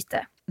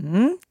blöjbyte.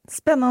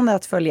 Spännande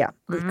att följa.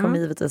 Vi kommer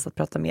givetvis att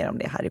prata mer om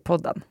det här i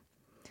podden.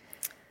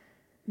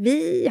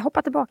 Vi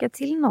hoppar tillbaka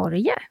till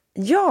Norge.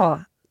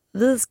 Ja,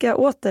 vi ska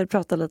åter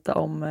prata lite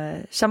om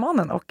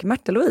shamanen och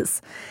Märta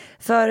Louise.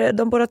 För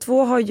de båda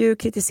två har ju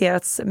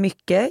kritiserats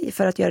mycket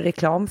för att göra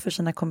reklam för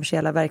sina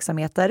kommersiella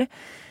verksamheter.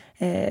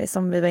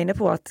 som vi var inne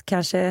på, att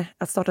kanske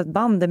att starta ett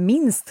band är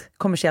minst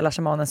kommersiella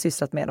shamanen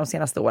sysslat med de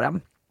senaste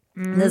åren.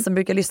 Ni som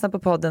brukar lyssna på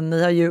podden,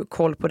 ni har ju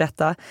koll på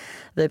detta.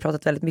 Vi har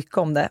pratat väldigt mycket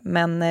om det.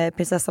 Men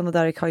Prinsessan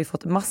Madeleine har ju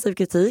fått massiv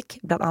kritik,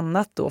 bland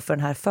annat då för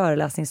den här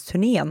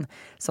föreläsningsturnén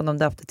som de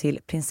döpte till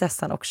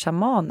Prinsessan och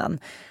Shamanen,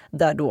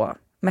 där då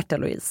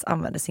Louise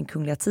använde sin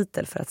kungliga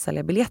titel för att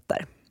sälja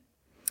biljetter.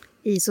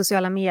 I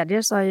sociala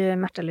medier så har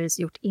ju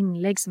Louise gjort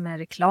inlägg som är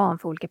reklam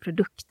för olika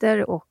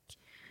produkter, och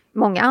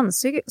många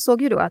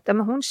ansåg ju då att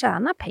hon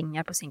tjänar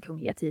pengar på sin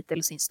kungliga titel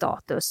och sin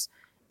status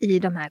i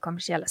de här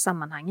kommersiella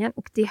sammanhangen,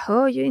 och det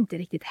hör ju inte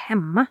riktigt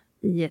hemma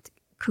i ett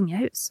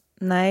kungahus.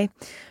 Nej,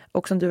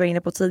 och som du var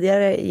inne på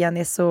tidigare,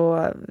 Jenny,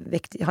 så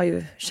har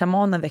ju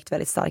shamanen väckt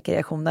väldigt starka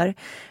reaktioner.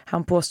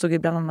 Han påstod ju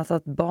bland annat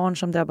att barn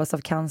som drabbas av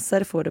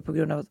cancer får det på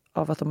grund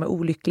av att de är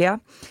olyckliga.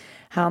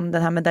 Den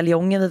här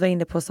medaljongen vi var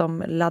inne på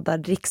som laddar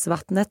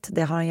dricksvattnet,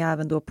 det har han ju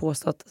även då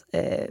påstått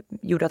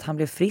gjorde att han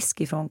blev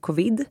frisk ifrån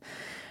covid.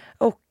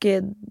 Och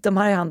de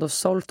här har han då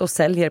sålt och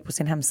säljer på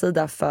sin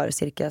hemsida för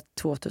cirka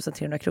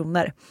 2300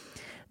 kronor.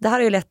 Det här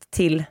har ju lett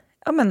till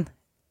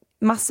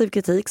massiv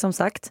kritik som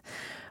sagt.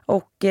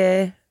 Och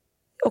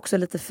också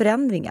lite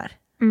förändringar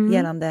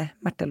gällande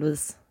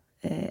Louise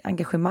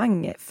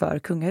engagemang för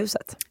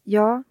kungahuset.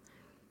 Ja,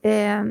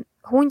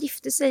 hon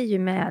gifte sig ju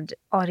med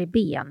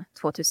Ben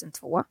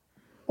 2002.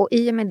 Och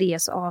i och med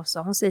det så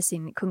avsade hon sig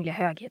sin kungliga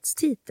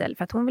höghetstitel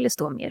för att hon ville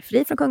stå mer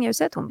fri från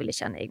kungahuset. Hon ville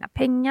tjäna egna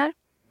pengar.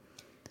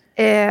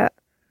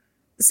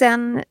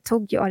 Sen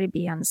tog ju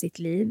Ben sitt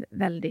liv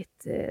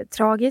väldigt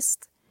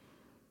tragiskt.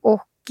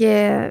 Och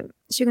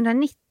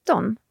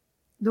 2019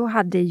 då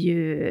hade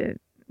ju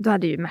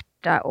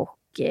Märta och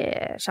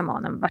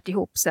shamanen varit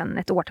ihop sedan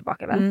ett år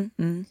tillbaka väl.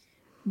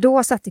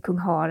 Då satte kung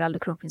Harald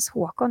och kronprins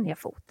Håkon ner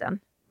foten.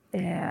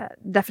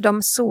 Därför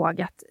de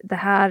såg att det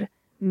här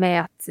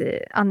med att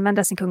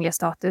använda sin kungliga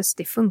status,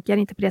 det funkar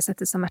inte på det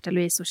sättet som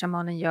Louise och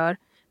shamanen gör.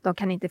 De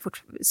kan inte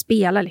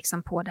spela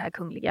liksom på det här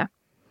kungliga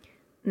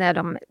när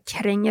de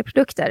kränger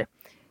produkter.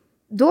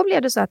 Då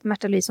blev det så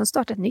att Louise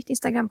startade ett nytt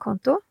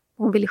Instagramkonto.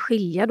 Hon ville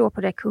skilja då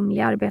på det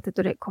kungliga arbetet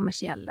och det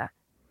kommersiella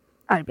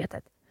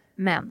arbetet.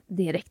 Men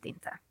det räckte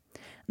inte.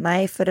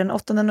 Nej, för den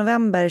 8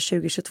 november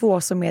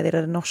 2022 så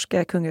meddelade det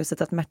norska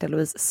kungahuset att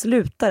Louise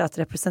slutar att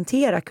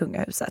representera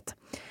kungahuset.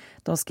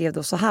 De skrev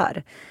då så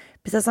här: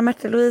 Prinsessan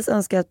Louise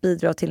önskar att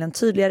bidra till en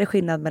tydligare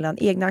skillnad mellan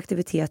egna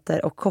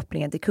aktiviteter och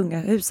kopplingen till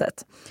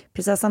kungahuset.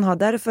 Prinsessan har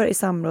därför i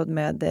samråd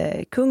med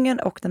kungen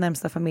och den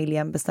närmsta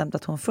familjen bestämt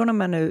att hon från och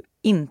med nu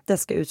inte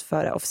ska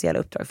utföra officiella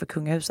uppdrag för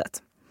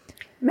kungahuset.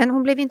 Men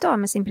hon blev inte av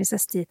med sin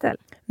prinsesstitel?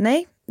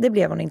 Nej, det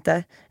blev hon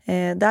inte.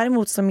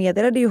 Däremot så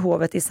meddelade ju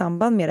hovet i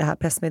samband med det här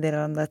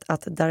pressmeddelandet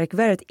att Durek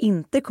Verrett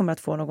inte kommer att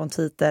få någon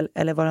titel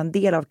eller vara en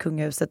del av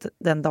kungahuset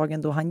den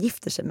dagen då han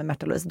gifter sig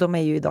med Louise. De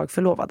är ju idag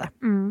förlovade.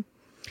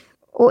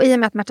 Och i och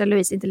med att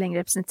Louise inte längre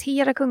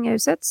representerar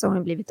kungahuset så har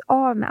hon blivit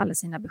av med alla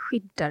sina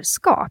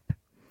beskyddarskap.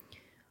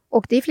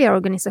 Och det är flera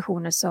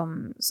organisationer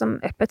som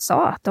öppet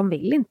sa att de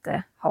vill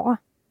inte ha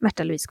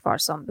Louise kvar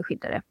som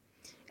beskyddare.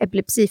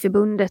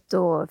 Epilepsiförbundet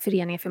och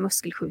Föreningen för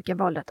muskelsjuka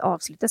valde att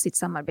avsluta sitt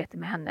samarbete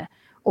med henne.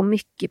 Och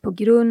mycket på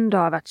grund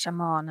av att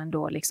shamanen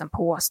då liksom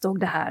påstod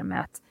det här med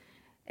att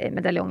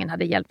medaljongen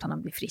hade hjälpt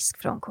honom bli frisk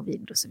från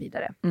covid och så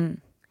vidare.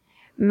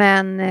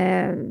 Men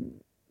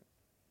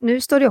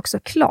nu står det också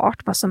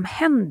klart vad som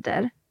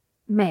händer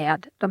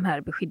med de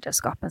här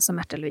beskyddarskapen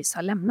som Louise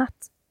har lämnat.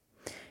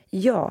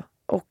 Ja,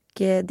 och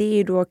det är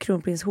ju då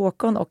kronprins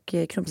Håkon och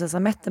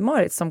kronprinsessan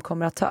Mette-Marit som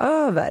kommer att ta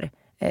över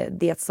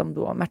det som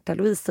då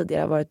Louise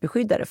tidigare har varit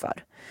beskyddare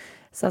för.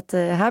 Så att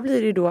här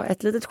blir det då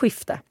ett litet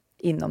skifte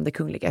inom det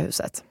kungliga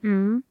huset.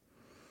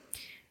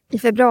 I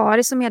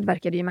februari så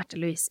medverkade ju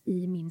Louise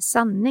i Min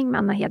sanning med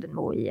Anna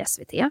Hedenmo i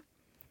SVT.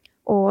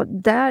 Och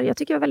där, jag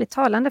tycker det var väldigt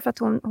talande för att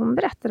hon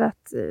berättade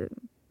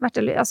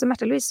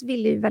att Louise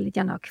ville ju väldigt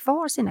gärna ha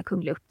kvar sina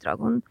kungliga uppdrag.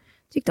 Hon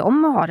tyckte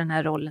om att ha den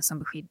här rollen som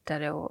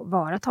beskyddare och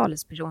vara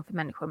talesperson för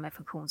människor med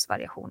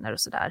funktionsvariationer och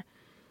sådär.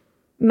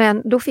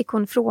 Men då fick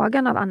hon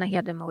frågan av Anna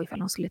Hedenmo ifall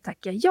hon skulle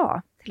tacka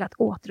ja till att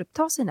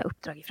återuppta sina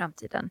uppdrag i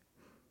framtiden.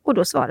 Och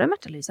då svarade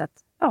Louise att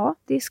ja,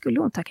 det skulle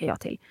hon tacka ja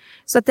till.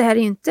 Så att det här är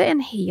ju inte en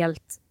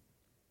helt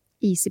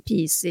easy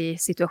peasy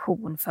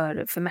situation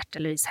för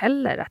Louise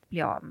heller att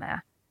bli av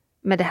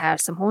med det här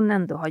som hon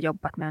ändå har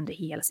jobbat med under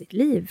hela sitt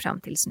liv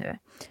fram tills nu.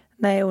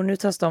 Nej, och nu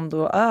tas de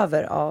då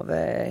över av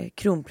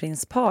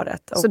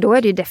kronprinsparet. Så då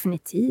är det ju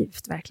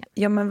definitivt, verkligen.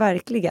 Ja, men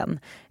verkligen.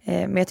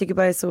 Men jag tycker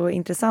bara det är så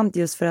intressant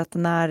just för att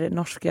när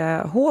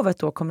norska hovet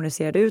då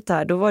kommunicerade ut det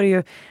här, då var det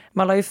ju,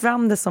 man la ju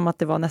fram det som att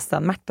det var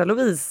nästan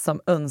Louise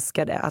som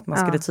önskade att man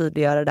skulle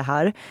tydliggöra det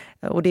här.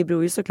 Och det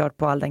beror ju såklart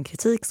på all den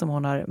kritik som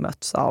hon har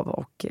mötts av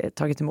och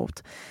tagit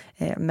emot.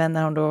 Men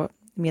när hon då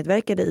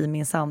medverkade i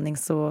Min sanning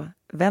så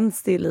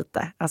vänds det ju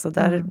lite. Alltså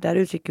där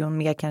uttrycker hon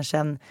mer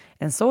kanske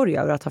en sorg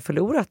över att ha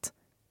förlorat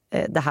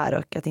det här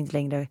och att inte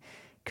längre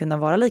kunna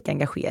vara lika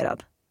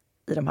engagerad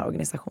i de här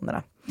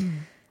organisationerna.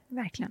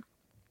 Verkligen.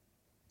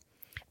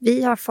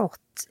 Vi har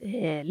fått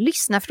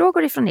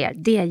lyssnarfrågor ifrån er.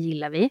 Det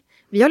gillar vi.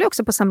 Vi håller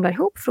också på att samla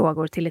ihop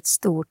frågor till ett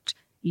stort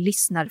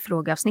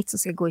lyssnarfrågeavsnitt som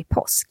ska gå i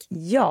påsk.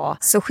 Ja.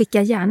 Så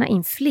skicka gärna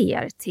in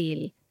fler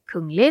till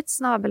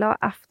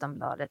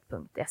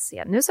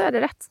kungligt@aftonbladet.se. Nu sa jag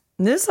det rätt.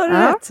 Nu sa du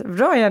rätt.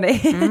 Bra, Jenny.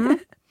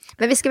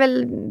 Men vi ska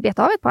väl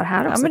beta av ett par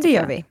här också. Ja, men det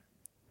gör vi.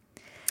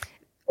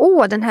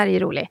 Den här är ju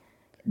rolig.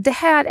 Det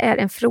här är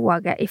en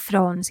fråga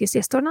ifrån, ska vi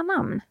se, står det några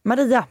namn?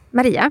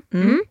 Maria.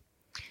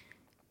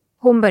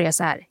 Hon börjar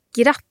så här.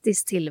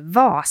 Grattis till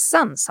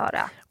Vasan,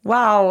 Sara.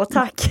 Wow,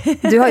 tack.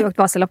 Du har ju åkt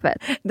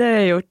Vasaloppet. Det har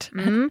jag gjort.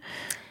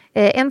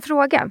 En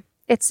fråga.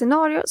 Ett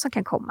scenario som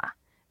kan komma.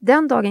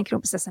 Den dagen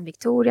kronprinsessan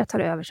Victoria tar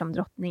över som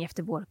drottning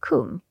efter vår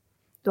kung,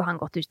 då han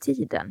gått ur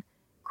tiden,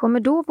 kommer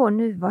då vår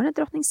nuvarande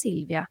drottning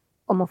Silvia,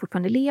 om hon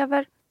fortfarande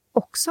lever,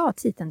 också ha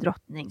titeln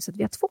drottning, så att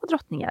vi har 2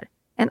 drottningar.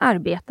 En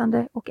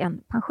arbetande och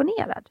en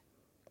pensionerad.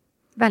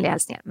 Vänliga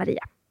hälsningar,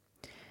 Maria.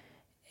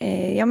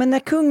 Ja, men när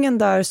kungen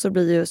dör så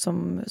blir ju,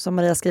 som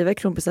Maria skriver,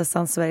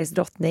 kronprinsessan Sveriges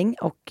drottning,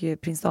 och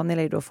prins Daniel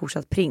är ju då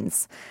fortsatt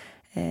prins.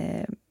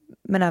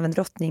 Men även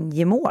drottning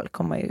Gemål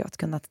kommer man ju att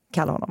kunna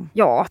kalla honom.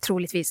 Ja,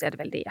 troligtvis är det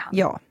väl det han.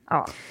 Ja.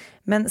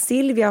 Men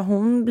Silvia,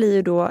 hon blir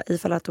ju då,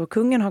 ifall att då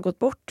kungen har gått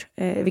bort,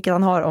 vilket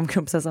han har om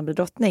kronprinsessan blir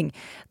drottning,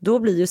 då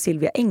blir ju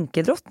Silvia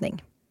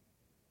enkedrottning.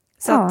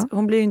 Så att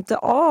hon blir ju inte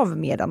av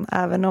med den,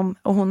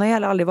 och hon har ju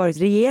aldrig varit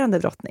regerande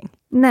drottning.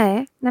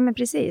 Nej men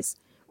precis.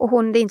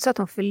 Och det är inte så att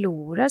hon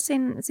förlorar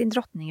sin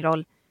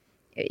drottningroll.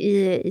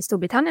 I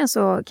Storbritannien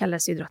så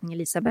kallas ju drottning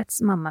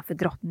Elisabeths mamma för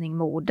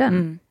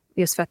drottningmodern.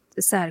 Just för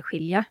att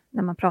särskilja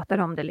när man pratar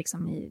om det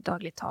liksom i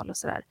dagligt tal och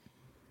sådär.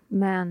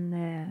 Men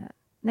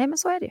men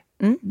så är det.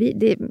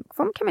 Det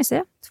kan man ju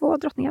säga. 2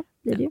 drottningar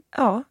blir det ju.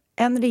 Ja,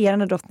 en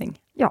regerande drottning.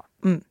 Ja.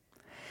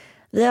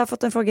 Vi har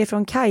fått en fråga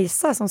från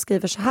Kajsa som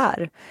skriver så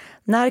här.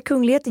 När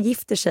kungligheter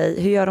gifter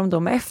sig, hur gör de då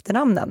med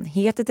efternamnen?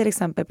 Heter till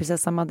exempel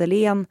prinsessan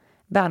Madeleine,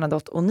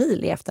 Bernadotte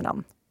O'Neill i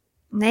efternamn?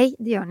 Nej,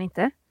 det gör hon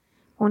inte.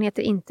 Hon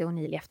heter inte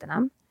O'Neill i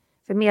efternamn.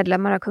 För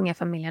medlemmar av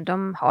kungafamiljen,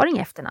 de har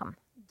inga efternamn.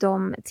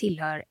 De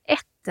tillhör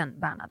ätten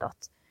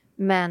Bernadotte,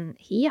 men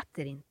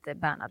heter inte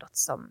Bernadotte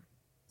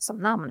som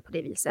namn på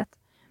det viset.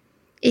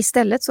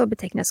 Istället så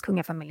betecknas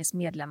kungafamiljens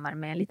medlemmar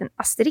med en liten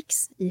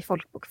asterix i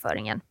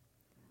folkbokföringen.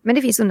 Men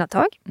det finns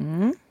undantag.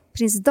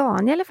 Prins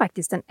Daniel är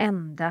faktiskt den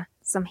enda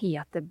som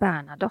heter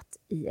Bernadotte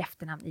i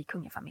efternamn i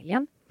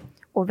kungafamiljen.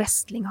 Och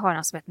Westling har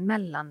han som ett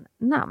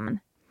mellannamn.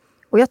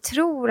 Och jag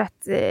tror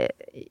att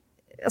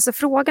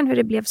frågan hur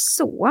det blev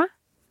så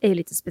är ju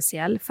lite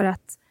speciell, för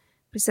att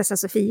prinsessa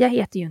Sofia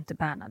heter ju inte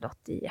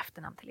Bernadotte i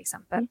efternamn till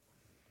exempel.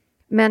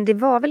 Men det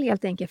var väl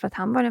helt enkelt för att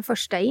han var den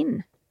första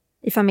in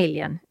i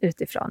familjen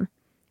utifrån.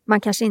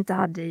 Man kanske inte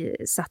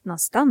hade satt någon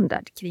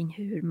standard kring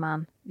hur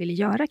man ville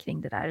göra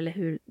kring det där,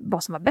 eller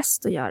vad som var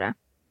bäst att göra.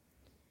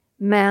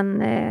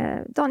 Men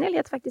Daniel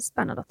heter faktiskt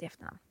Bernadotte i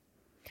efternamn.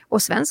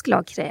 Och svensk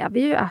lag kräver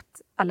ju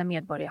att alla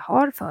medborgare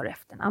har för- och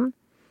efternamn.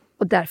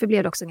 Och därför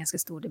blev det också en ganska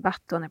stor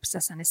debatt då när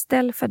prinsessan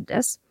Estelle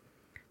föddes.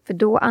 För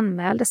då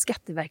anmälde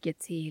Skatteverket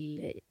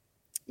till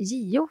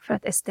JO för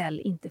att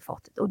Estelle inte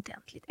fått ett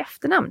ordentligt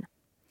efternamn.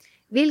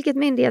 Vilket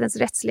myndighetens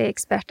rättsliga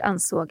expert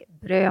ansåg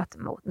bröt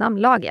mot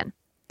namnlagen.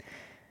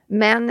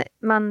 Men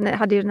man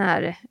hade ju den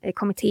här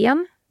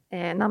kommittén,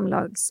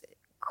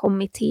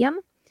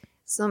 namnlagskommittén,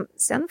 som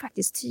sen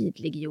faktiskt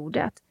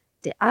tydliggjorde att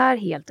det är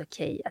helt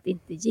okej att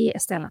inte ge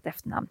Estelle ett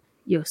efternamn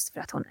just för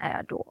att hon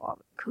är då av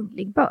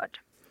kunglig börd.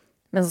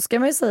 Men så ska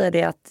man ju säga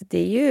det att det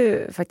är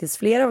ju faktiskt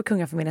flera av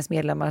kungafamiljens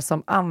medlemmar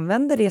som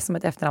använder det som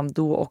ett efternamn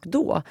då och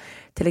då.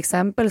 Till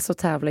exempel så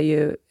tävlar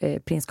ju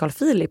prins Carl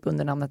Philip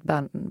under namnet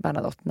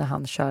Bernadotte när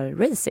han kör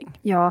racing.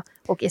 Ja,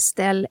 och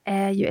Estelle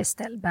är ju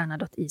Estelle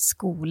Bernadotte i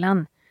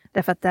skolan.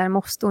 Därför att där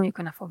måste hon ju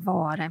kunna få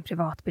vara en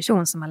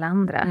privatperson som alla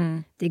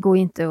andra. Det går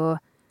ju inte att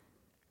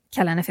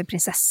kalla henne för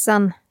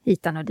prinsessan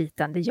hitan och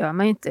ditan. Det gör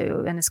man ju inte,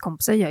 och hennes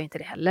kompisar gör ju inte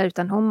det heller.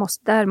 Utan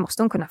där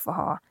måste hon kunna få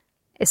ha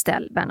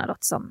Estelle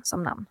Bernadotte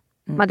som namn.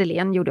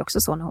 Madeleine gjorde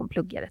också så när hon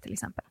pluggade till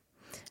exempel.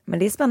 Men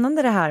det är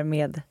spännande det här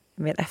med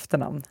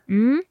efternamn.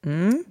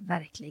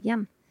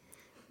 Verkligen.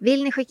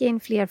 Vill ni skicka in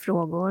fler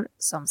frågor,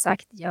 som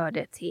sagt, gör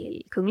det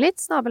till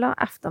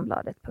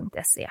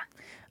kungligt@aftonbladet.se.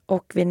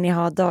 Och vill ni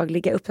ha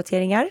dagliga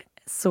uppdateringar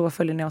så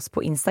följer ni oss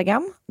på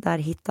Instagram. Där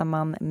hittar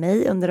man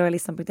mig under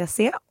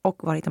royalistan.se.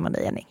 Och var hittar man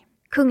dig, Jenny?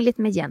 Kungligt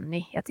med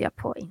Jenny heter jag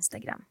på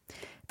Instagram.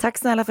 Tack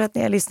snälla för att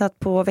ni har lyssnat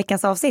på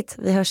veckans avsnitt.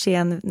 Vi hörs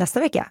igen nästa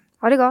vecka.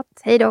 Ha det gott.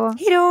 Hej då.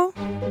 Hej då.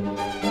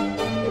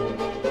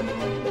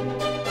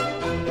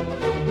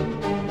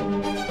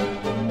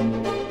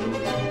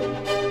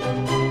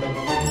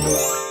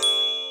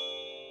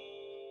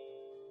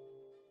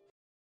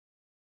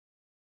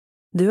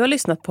 Du har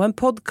lyssnat på en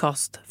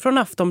podcast från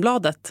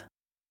Aftonbladet.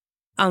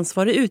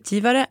 Ansvarig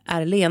utgivare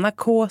är Lena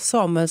K.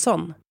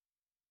 Samuelsson.